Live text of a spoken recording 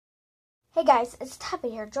Hey guys, it's Tapa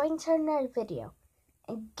here, joining to another video.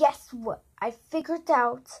 And guess what? I figured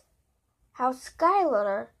out how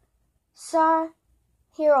Skylar saw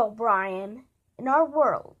Herobrian in our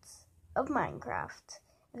worlds of Minecraft.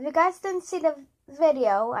 If you guys didn't see the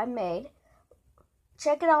video I made,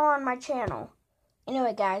 check it out on my channel.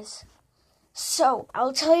 Anyway guys, so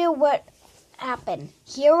I'll tell you what happened.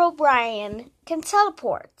 Herobrian can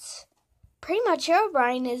teleport. Pretty much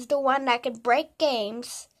Herobrian is the one that can break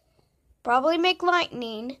games, probably make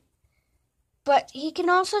lightning, but he can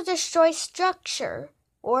also destroy structure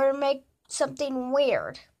or make something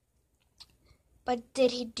weird. But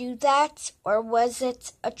did he do that, or was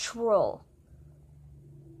it a troll?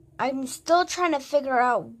 I'm still trying to figure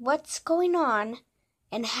out what's going on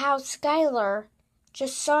and how Skylar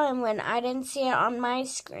just saw him when I didn't see it on my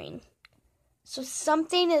screen. So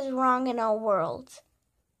something is wrong in our world.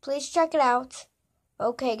 Please check it out.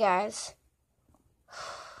 Okay, guys.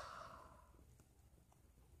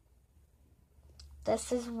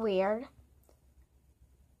 This is weird.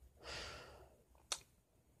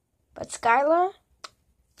 But Skylar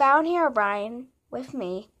found Herobrian with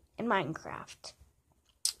me in Minecraft.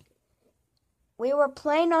 We were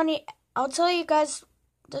playing on it. I'll tell you guys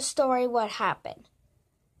the story what happened.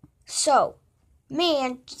 So, me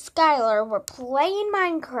and Skylar were playing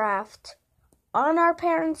Minecraft on our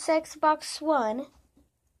parents' Xbox One.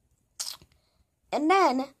 And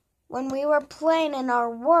then, when we were playing in our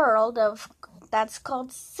world that's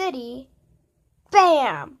called City,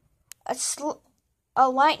 bam! A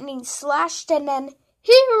lightning slashed and then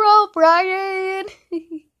Herobrian!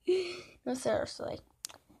 No, seriously.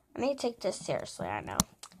 I need to take this seriously, I know.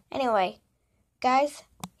 Anyway, guys,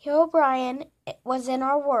 Herobrian was in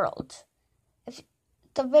our world.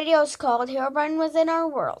 The video is called Herobrian was in our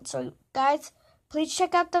world. So, guys, please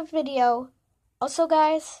check out the video. Also,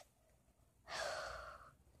 guys,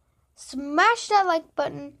 smash that like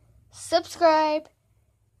button, subscribe,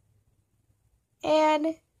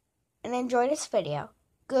 and enjoy this video.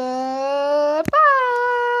 Goodbye.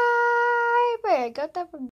 I got that from